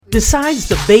Besides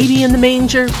the baby in the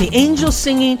manger, the angels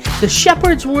singing, the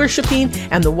shepherds worshiping,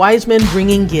 and the wise men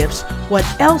bringing gifts, what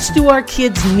else do our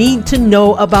kids need to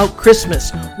know about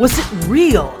Christmas? Was it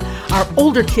real? Our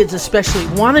older kids especially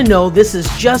want to know this is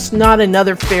just not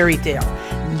another fairy tale.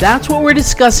 That's what we're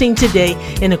discussing today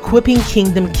in Equipping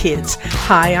Kingdom Kids.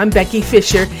 Hi, I'm Becky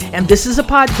Fisher, and this is a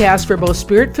podcast for both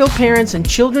Spirit-filled parents and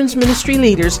children's ministry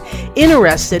leaders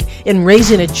interested in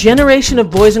raising a generation of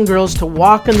boys and girls to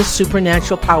walk in the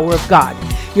supernatural power of God.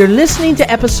 You're listening to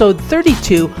episode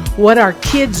 32, What Our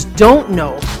Kids Don't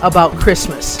Know About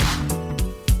Christmas.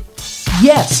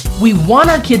 Yes, we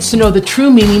want our kids to know the true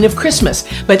meaning of Christmas,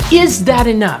 but is that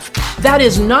enough? That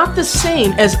is not the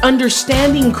same as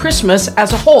understanding Christmas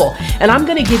as a whole. And I'm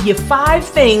going to give you 5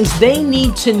 things they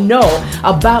need to know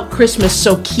about Christmas,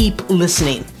 so keep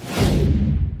listening.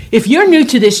 If you're new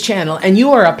to this channel and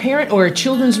you are a parent or a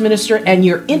children's minister and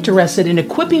you're interested in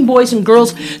equipping boys and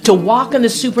girls to walk in the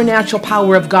supernatural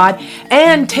power of God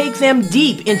and take them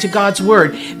deep into God's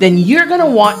Word, then you're going to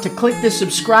want to click the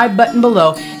subscribe button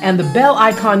below and the bell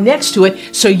icon next to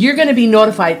it so you're going to be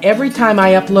notified every time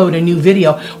I upload a new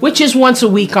video, which is once a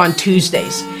week on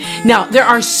Tuesdays. Now, there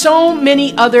are so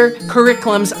many other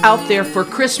curriculums out there for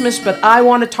Christmas, but I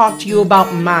want to talk to you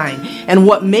about mine and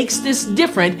what makes this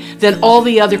different than all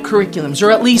the other curriculums,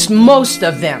 or at least most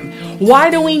of them.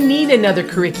 Why do we need another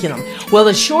curriculum? Well,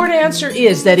 the short answer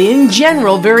is that in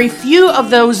general, very few of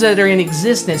those that are in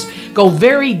existence go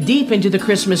very deep into the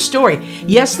Christmas story.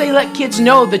 Yes, they let kids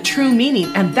know the true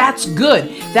meaning, and that's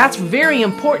good. That's very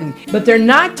important. But they're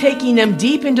not taking them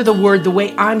deep into the Word the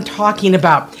way I'm talking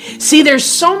about. See, there's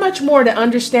so much more to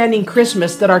understanding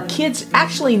Christmas that our kids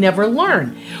actually never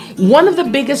learn. One of the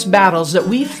biggest battles that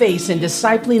we face in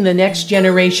discipling the next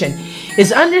generation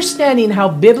is understanding how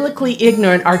biblically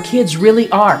ignorant our kids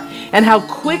really are and how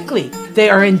quickly they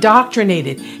are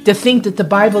indoctrinated to think that the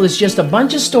Bible is just a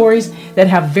bunch of stories that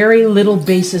have very little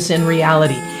basis in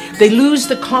reality. They lose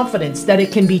the confidence that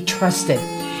it can be trusted.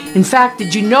 In fact,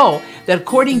 did you know that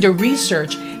according to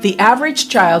research, the average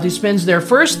child who spends their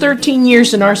first 13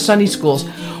 years in our Sunday schools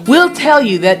will tell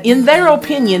you that in their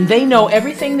opinion, they know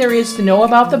everything there is to know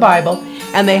about the Bible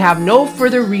and they have no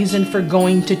further reason for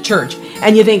going to church.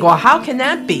 And you think, well, how can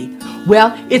that be?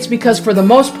 Well, it's because for the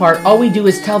most part, all we do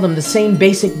is tell them the same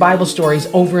basic Bible stories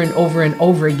over and over and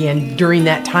over again during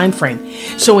that time frame.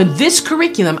 So in this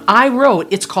curriculum I wrote,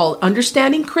 it's called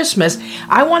Understanding Christmas.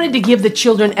 I wanted to give the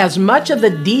children as much of the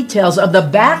details of the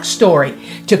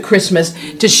backstory to Christmas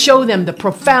to show them the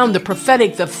profound, the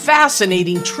prophetic, the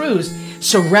fascinating truths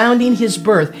surrounding His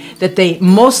birth that they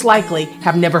most likely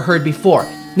have never heard before.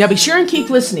 Now be sure and keep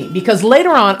listening, because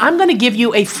later on I'm going to give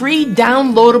you a free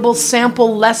downloadable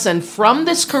sample lesson from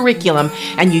this curriculum,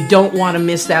 and you don't want to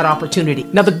miss that opportunity.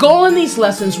 Now the goal in these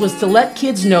lessons was to let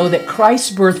kids know that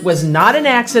Christ's birth was not an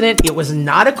accident, it was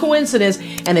not a coincidence,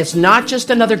 and it's not just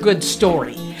another good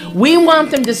story. We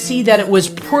want them to see that it was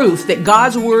proof that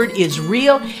God's Word is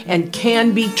real and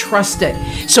can be trusted.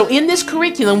 So in this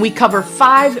curriculum, we cover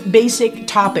 5 basic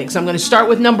topics. I'm going to start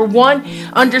with number 1,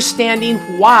 understanding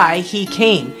why He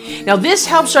came. Now this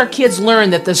helps our kids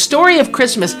learn that the story of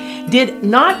Christmas did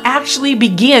not actually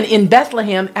begin in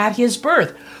Bethlehem at His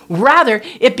birth. Rather,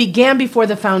 it began before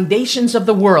the foundations of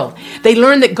the world. They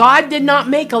learned that God did not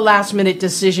make a last-minute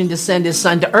decision to send His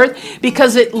Son to earth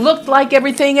because it looked like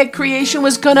everything at creation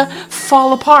was going to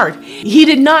fall apart. He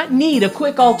did not need a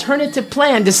quick alternative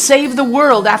plan to save the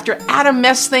world after Adam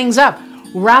messed things up.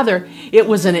 Rather, it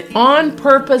was an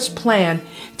on-purpose plan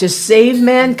to save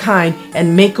mankind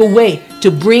and make a way to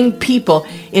bring people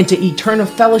into eternal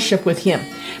fellowship with Him.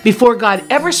 Before God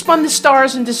ever spun the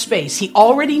stars into space, He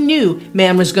already knew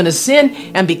man was going to sin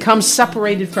and become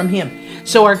separated from Him.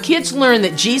 So our kids learn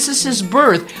that Jesus'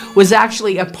 birth was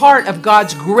actually a part of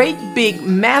God's great big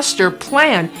master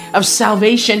plan of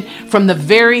salvation from the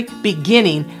very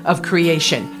beginning of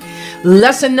creation.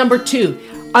 Lesson number 2.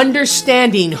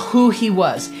 Understanding who He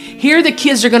was. Here the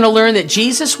kids are going to learn that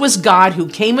Jesus was God who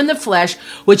came in the flesh,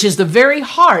 which is the very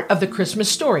heart of the Christmas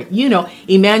story. You know,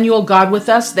 Emmanuel, God with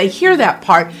us, they hear that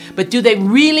part, but do they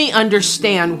really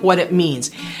understand what it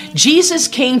means? Jesus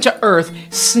came to earth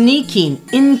sneaking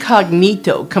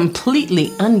incognito,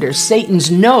 completely under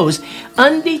Satan's nose,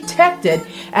 undetected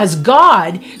as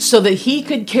God, so that He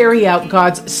could carry out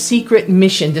God's secret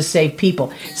mission to save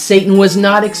people. Satan was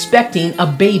not expecting a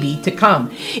baby to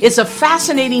come. It's a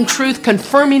fascinating truth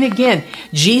confirming again,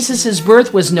 Jesus'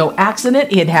 birth was no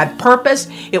accident. It had purpose.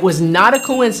 It was not a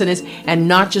coincidence and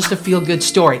not just a feel-good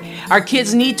story. Our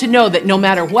kids need to know that no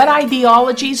matter what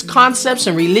ideologies, concepts,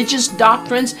 and religious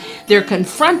doctrines they're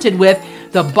confronted with,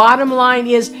 The bottom line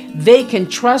is they can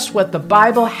trust what the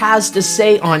Bible has to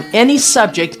say on any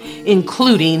subject,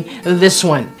 including this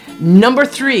one. Number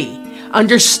 3,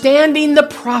 understanding the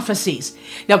prophecies.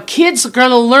 Now, kids are going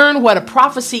to learn what a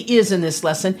prophecy is in this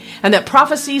lesson, and that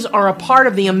prophecies are a part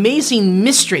of the amazing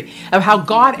mystery of how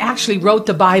God actually wrote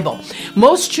the Bible.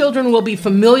 Most children will be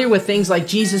familiar with things like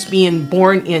Jesus being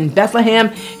born in Bethlehem,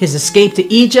 his escape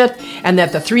to Egypt, and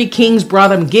that the 3 kings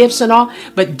brought him gifts and all.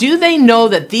 But do they know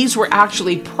that these were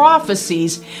actually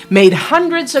prophecies made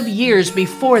hundreds of years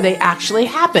before they actually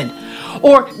happened?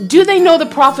 Or do they know the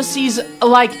prophecies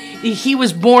like he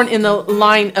was born in the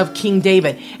line of King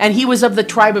David and he was of the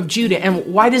tribe of Judah?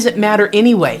 And why does it matter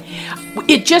anyway?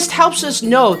 It just helps us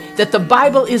know that the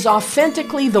Bible is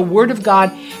authentically the Word of God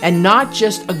and not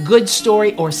just a good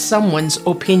story or someone's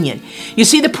opinion. You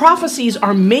see, the prophecies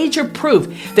are major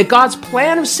proof that God's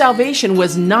plan of salvation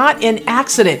was not an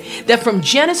accident, that from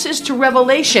Genesis to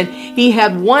Revelation, he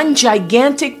had one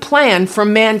gigantic plan for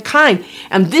mankind.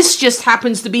 And this just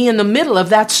happens to be in the middle of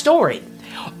that story.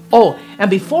 Oh, and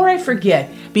before I forget,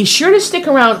 be sure to stick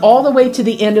around all the way to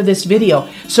the end of this video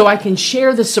so I can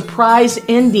share the surprise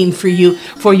ending for you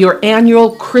for your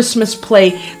annual Christmas play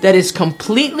that is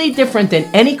completely different than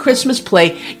any Christmas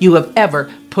play you have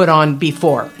ever put on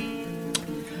before.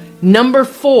 Number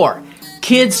 4,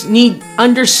 kids need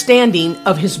understanding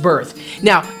of his birth.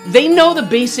 Now, they know the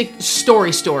basic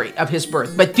story of his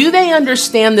birth, but do they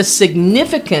understand the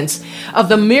significance of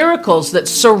the miracles that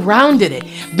surrounded it?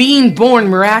 Being born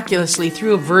miraculously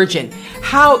through a virgin,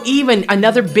 how even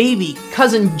another baby,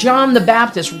 cousin John the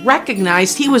Baptist,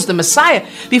 recognized he was the Messiah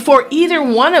before either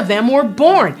one of them were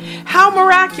born. How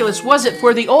miraculous was it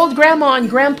for the old grandma and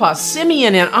grandpa,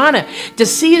 Simeon and Anna, to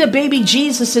see the baby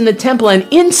Jesus in the temple and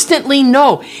instantly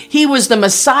know he was the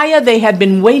Messiah they had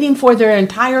been waiting for their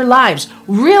entire lives?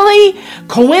 Really?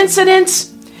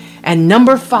 Coincidence? And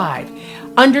number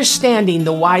 5, understanding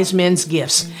the wise men's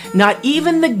gifts. Not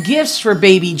even the gifts for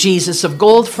baby Jesus of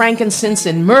gold, frankincense,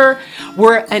 and myrrh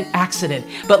were an accident.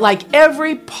 But like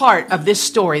every part of this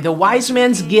story, the wise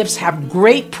men's gifts have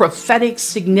great prophetic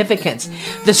significance.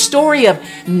 The story of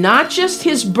not just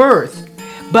his birth,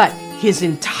 but his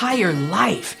entire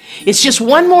life. It's just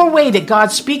one more way that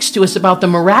God speaks to us about the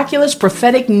miraculous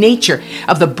prophetic nature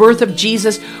of the birth of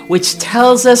Jesus, which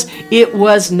tells us it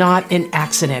was not an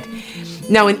accident.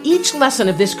 Now, in each lesson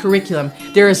of this curriculum,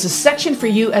 there is a section for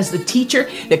you as the teacher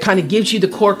that kind of gives you the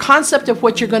core concept of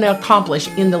what you're going to accomplish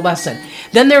in the lesson.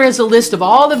 Then there is a list of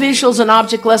all the visuals and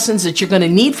object lessons that you're going to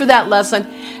need for that lesson,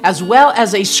 as well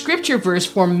as a scripture verse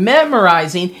for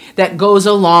memorizing that goes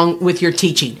along with your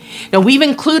teaching. Now, we've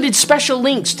included special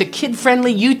links to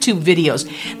kid-friendly YouTube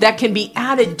videos that can be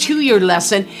added to your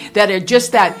lesson that are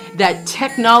just that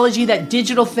technology, that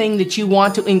digital thing that you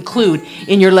want to include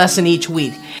in your lesson each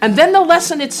week. And then the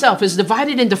lesson itself is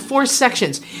divided into 4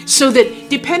 sections so that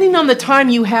depending on the time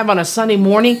you have on a Sunday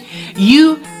morning,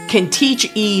 you can teach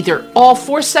either all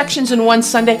 4 sections in one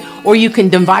Sunday or you can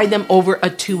divide them over a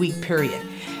 2-week period.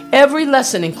 Every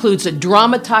lesson includes a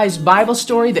dramatized Bible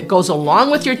story that goes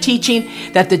along with your teaching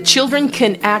that the children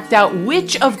can act out,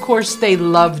 which of course they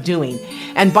love doing.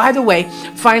 And by the way,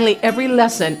 finally, every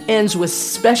lesson ends with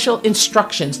special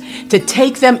instructions to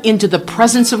take them into the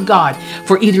presence of God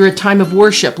for either a time of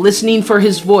worship, listening for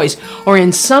his voice, or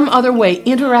in some other way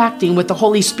interacting with the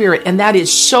Holy Spirit. And that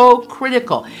is so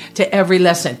critical to every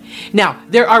lesson. Now,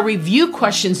 there are review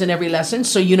questions in every lesson,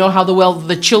 so you know how well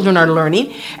the children are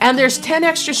learning. And there's 10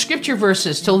 extra scripture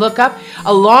verses to look up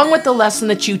along with the lesson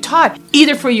that you taught,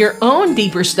 either for your own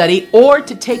deeper study or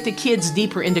to take the kids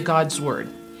deeper into God's Word.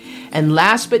 And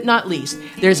last but not least,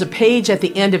 there's a page at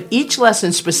the end of each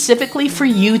lesson specifically for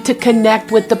you to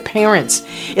connect with the parents.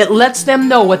 It lets them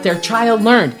know what their child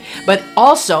learned, but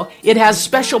also it has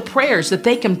special prayers that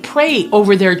they can pray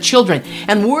over their children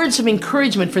and words of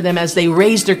encouragement for them as they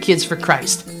raise their kids for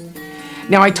Christ.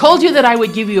 Now, I told you that I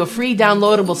would give you a free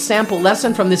downloadable sample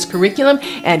lesson from this curriculum,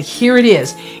 and here it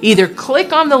is. Either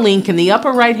click on the link in the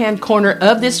upper right-hand corner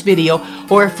of this video,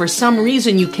 or if for some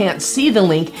reason you can't see the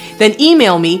link, then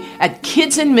email me at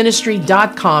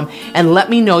kidsinministry.com and let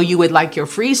me know you would like your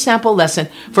free sample lesson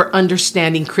for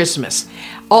understanding Christmas.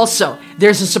 Also,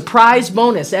 there's a surprise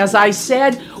bonus. As I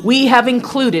said, we have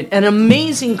included an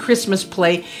amazing Christmas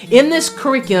play in this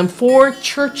curriculum for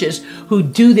churches who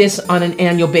do this on an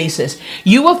annual basis.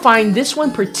 You will find this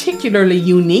one particularly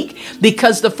unique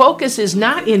because the focus is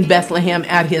not in Bethlehem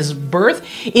at his birth.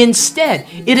 Instead,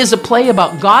 it is a play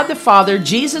about God the Father,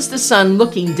 Jesus the Son,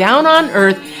 looking down on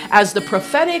earth as the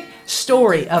prophetic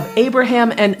story of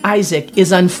Abraham and Isaac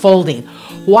is unfolding.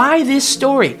 Why this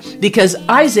story? Because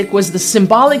Isaac was the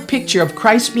symbolic picture of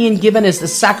Christ being given as the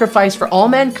sacrifice for all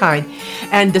mankind,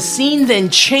 and the scene then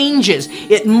changes.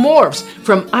 It morphs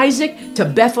from Isaac to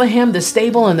Bethlehem, the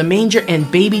stable and the manger,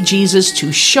 and baby Jesus,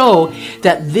 to show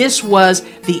that this was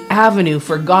the avenue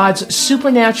for God's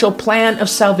supernatural plan of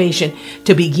salvation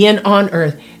to begin on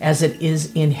earth as it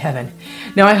is in heaven.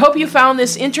 Now, I hope you found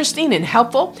this interesting and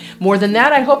helpful. More than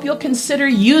that, I hope you'll consider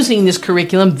using this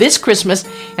curriculum this Christmas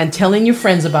and telling your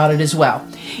friends about it as well.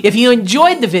 If you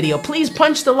enjoyed the video, please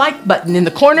punch the like button in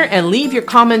the corner and leave your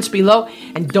comments below.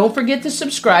 And don't forget to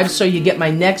subscribe so you get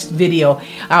my next video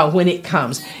when it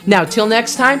comes. Now, till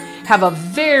next time, have a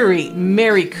very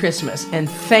Merry Christmas, and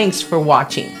thanks for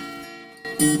watching.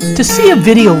 To see a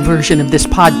video version of this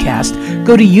podcast,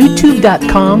 go to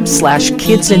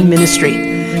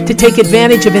youtube.com/kidsinministry. To take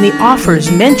advantage of any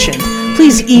offers mentioned,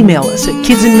 please email us at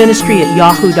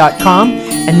kidsinministry@yahoo.com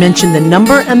and mention the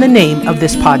number and the name of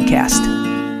this podcast.